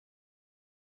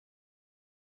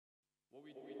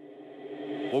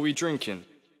What we drinking?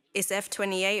 It's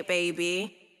F28,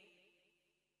 baby.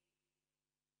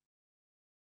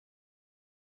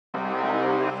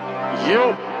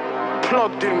 Yo,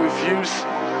 plugged in with Fumez.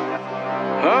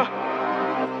 Huh?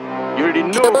 You already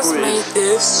know who it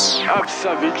is.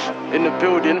 Abzsav in the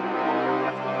building.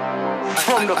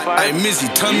 From the vibe. Hey, Mizzy,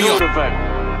 turn me you know up. the vibe.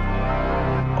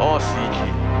 RCG.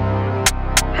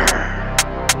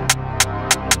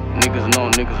 Niggas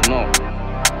know.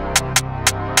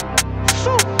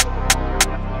 So.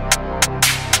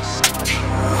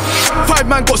 5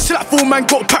 man got slapped, 4 man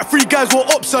got packed, 3 guys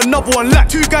got ops, another one lack.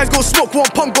 2 guys got smoked, 1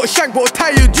 punk got shanked, but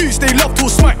tired dudes, they love to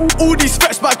smack. All these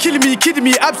threats about killing me, kidding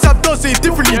me. Abzsav does it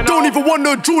differently. Don't even want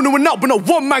no draw, no one out, but not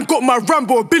 1 man got my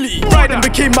Rambo ability. Riding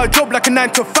became my job like a 9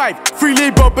 to 5. Free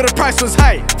labor, but the price was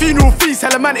high. Funeral fees,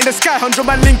 hella man in the sky. 100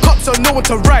 man link up, so no one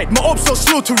to ride. My ops are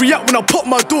slow to react when I pop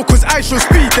my door, cause I show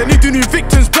speed. They need new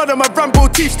victims, blood on my Rambo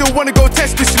teeth. Still wanna go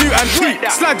test this new and treat.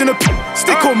 Slide in a pit,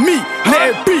 stick on me, let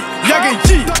it beat. Yaggy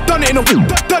G, done it in a whip,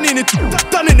 done it in a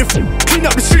done it in a clean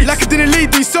up the street like a dinner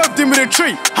lady, served him with a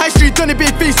tray. High street done it,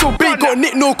 big face so big, got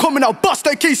nick no comment, I'll bust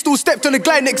that case, still stepped on the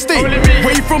glide next day.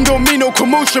 Where you from don't mean no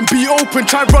commotion, be open,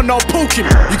 try run, I'll poke him.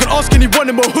 You can ask anyone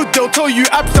in my hood, they'll tell you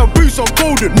Abzsav boots on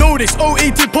golden. Know this,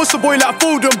 018 poster boy like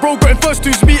Foden, bro got in first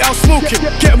twos, me out smoking.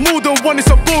 Get more than one, it's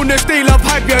a bonus, they love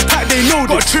hype, yeah attack, they know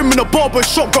this. Got a trim in a barber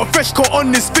shop, got a fresh cut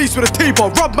on his face with a taper.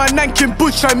 Rub my nankin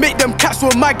bush, try make them cats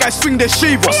when my guys swing their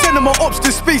shaver. Send them my ops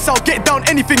to space, I'll get down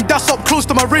anything that's up close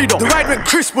to my radar. The ride went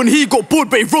crisp when he got bored,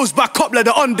 but he rose back up like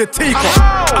the Undertaker.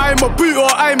 I am a booter,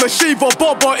 I am a shaver,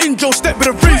 barber in Joe, step with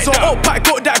a razor. Up pack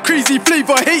got that crazy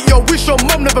flavor, hate ya, wish your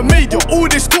mum never made ya. All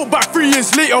this talk back 3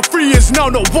 years later, 3 years now,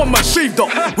 not 1 man shaved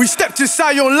up. We stepped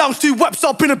inside on lounge, 2 whaps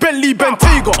up in a Bentley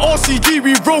Bentayga. RCG,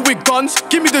 we roll with guns,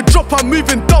 give me the drop, I'm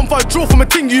moving dumb. If I draw from a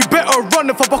thing, you better run.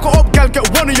 If I buckle up, gal, get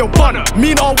one of your bun.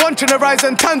 Me and R1 tryna rise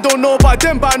and tan, don't know about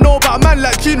them, but I know about a man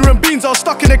like Gina and Beans. I was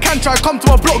stuck in the can, try come to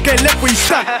my block, get left where you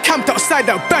stand. Camped outside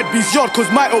that bad beast yard, cause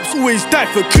my ops always die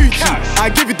for coochie. I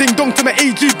give it ding dong to my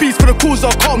AGBs for the cause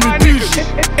I can't move bougie.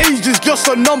 Age is just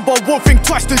a number, won't think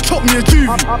twice to chop me a juvie.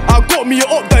 I got me a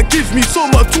op that gives me so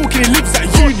much talking, he lives at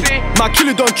uni. My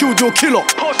killer done killed your killer.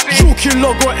 Your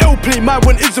killer got L play, my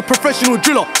one is a professional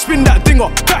driller. Spin that dinger,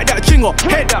 back that chinger,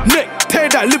 head that neck, tear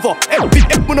that liver. Big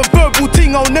F on a verbal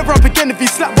ting, I'll never up again if he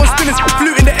slap one spinners.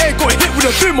 Flew in the air, got hit with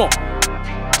a bimmer.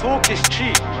 Talk is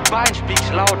cheap, mind speaks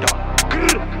louder.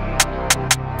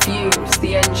 Fumez,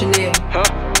 the engineer. Huh?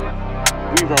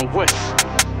 We run west.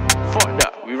 Fuck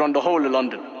that, we run the whole of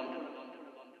London.